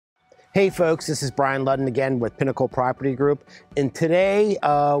Hey folks, this is Brian Ludden again with Pinnacle Property Group, and today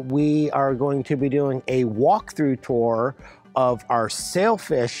we are going to be doing a walkthrough tour of our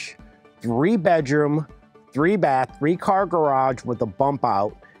Sailfish 3-bedroom, 3-bath, 3-car garage with a bump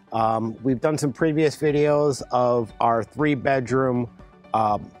out. We've done some previous videos of our 3-bedroom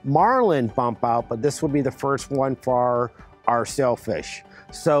Marlin bump out, but this will be the first one for our Sailfish.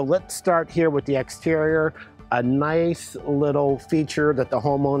 So let's start here with the exterior. A nice little feature that the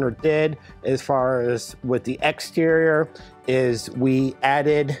homeowner did as far as with the exterior is we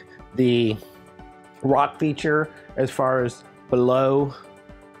added the rock feature as far as below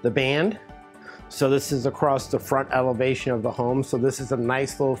the band. So this is across the front elevation of the home. So this is a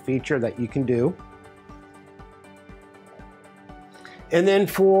nice little feature that you can do. And then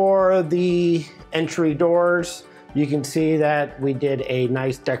for the entry doors, you can see that we did a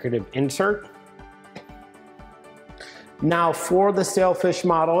nice decorative insert. Now for the Sailfish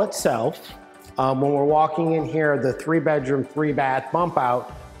model itself, when we're walking in here, the 3-bedroom, 3-bath bump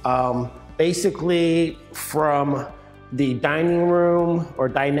out, basically from the dining room or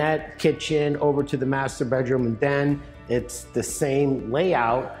dinette kitchen over to the master bedroom and den, it's the same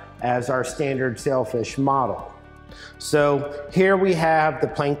layout as our standard Sailfish model. So here we have the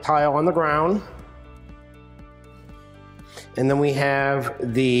plank tile on the ground, and then we have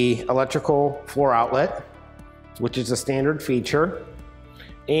the electrical floor outlet, which is a standard feature.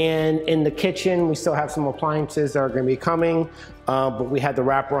 And in the kitchen, we still have some appliances that are going to be coming, but we had the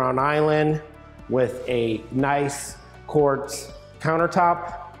wraparound island with a nice quartz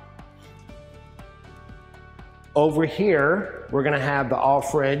countertop. Over here, we're going to have the all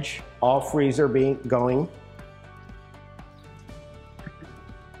fridge, all freezer going.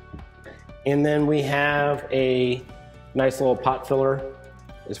 And then we have a nice little pot filler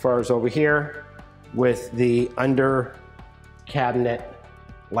as far as over here, with the under cabinet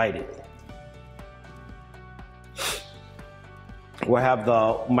lighting. We'll have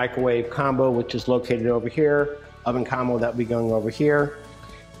the microwave combo, which is located over here, oven combo that will be going over here,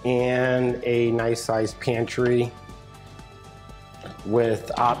 and a nice sized pantry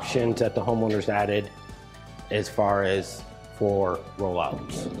with options that the homeowners added as far as for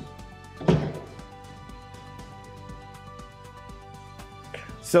rollouts.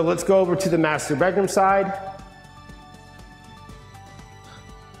 So let's go over to the master bedroom side.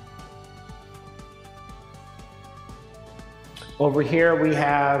 Over here we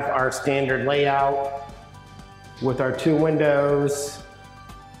have our standard layout with our 2 windows,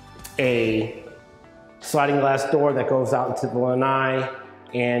 a sliding glass door that goes out into the lanai,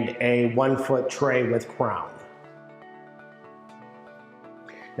 and a 1-foot tray with crown.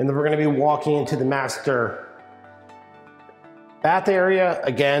 And then we're going to be walking into the master bath area.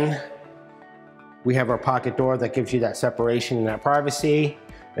 Again, we have our pocket door that gives you that separation and that privacy.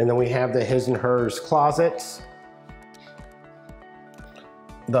 And then we have the his and hers closets.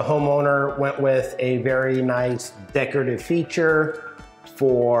 The homeowner went with a very nice decorative feature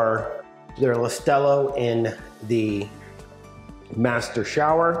for their Listello in the master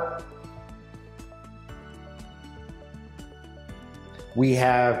shower. We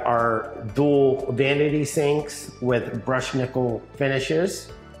have our dual vanity sinks with brushed nickel finishes.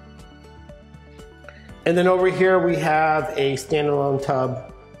 And then over here we have a standalone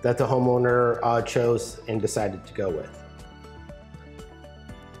tub that the homeowner chose and decided to go with.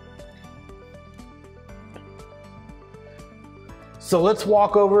 So let's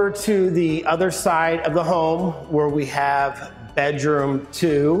walk over to the other side of the home where we have bedroom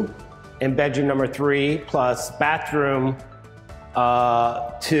 2 and bedroom number 3 plus bathroom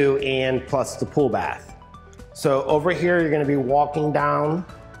 2 and plus the pool bath. So over here, you're going to be walking down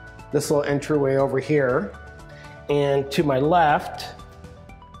this little entryway over here. And to my left,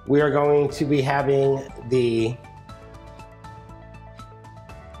 we are going to be having the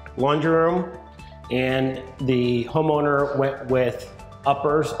laundry room, and the homeowner went with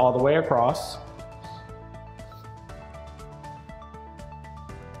uppers all the way across.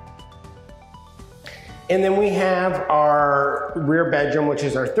 And then we have our rear bedroom, which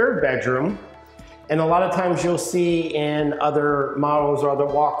is our 3rd bedroom. And a lot of times you'll see in other models or other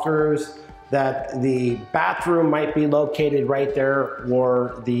walkthroughs that the bathroom might be located right there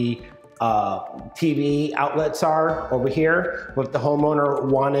where the TV outlets are over here. But the homeowner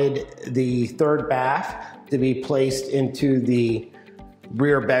wanted the 3rd bath to be placed into the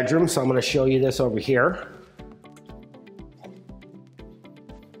rear bedroom. So I'm going to show you this over here.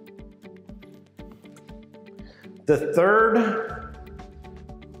 The 3rd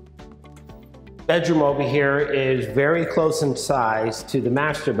bedroom over here is very close in size to the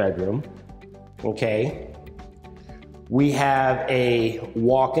master bedroom, okay? We have a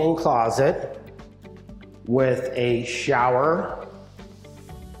walk-in closet with a shower,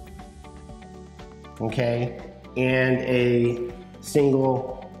 okay, and a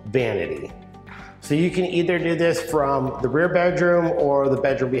single vanity. So you can either do this from the rear bedroom or the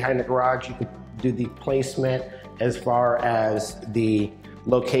bedroom behind the garage. You can do the placement as far as the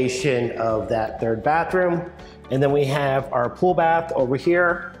location of that third bathroom. And then we have our pool bath over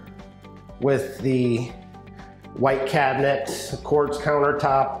here with the white cabinet, quartz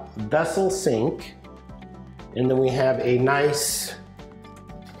countertop, vessel sink. And then we have a nice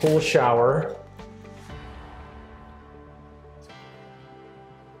pool shower.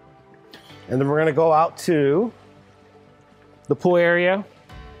 And then we're gonna go out to the pool area.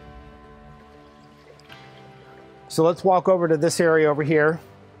 So let's walk over to this area over here.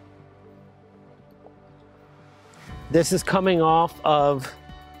 This is coming off of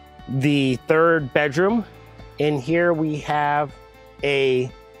the third bedroom. In here we have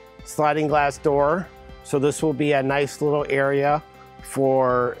a sliding glass door. So this will be a nice little area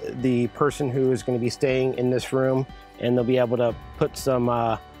for the person who is going to be staying in this room, and they'll be able to put some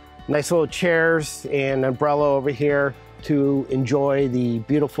nice little chairs and umbrella over here to enjoy the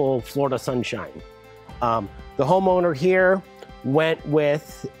beautiful Florida sunshine. The homeowner here went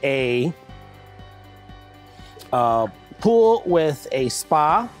with a pool with a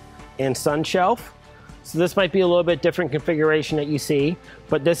spa and sun shelf. So this might be a little bit different configuration that you see,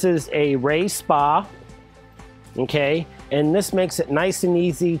 but this is a raised spa, okay? And this makes it nice and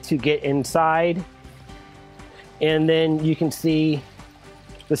easy to get inside. And then you can see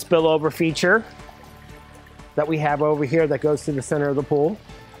the spillover feature that we have over here that goes to the center of the pool.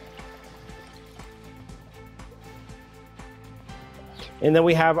 And then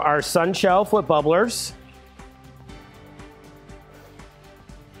we have our sun shelf with bubblers.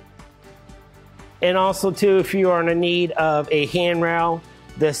 And also too, if you are in need of a handrail,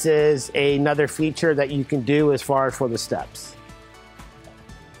 this is another feature that you can do as far as for the steps.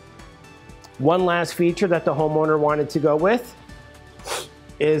 One last feature that the homeowner wanted to go with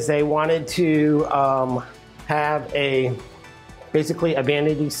is they wanted to have basically a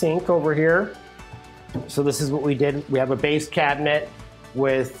vanity sink over here. So this is what we did. We have a base cabinet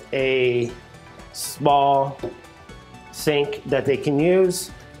with a small sink that they can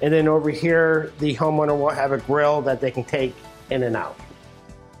use. And then over here, the homeowner will have a grill that they can take in and out.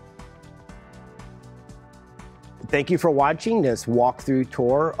 Thank you for watching this walkthrough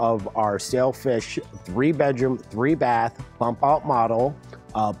tour of our Sailfish 3-bedroom, 3-bath bump out model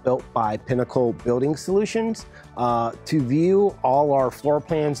built by Pinnacle Building Solutions. To view all our floor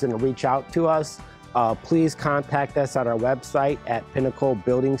plans and to reach out to us, please contact us at our website at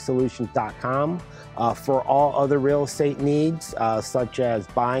pinnaclebuildingsolutions.com. For all other real estate needs, such as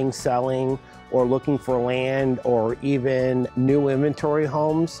buying, selling, or looking for land, or even new inventory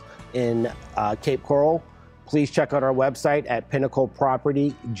homes in Cape Coral, please check out our website at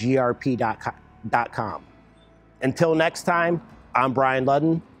pinnaclepropertygrp.com. Until next time, I'm Brian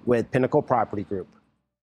Ludden with Pinnacle Property Group.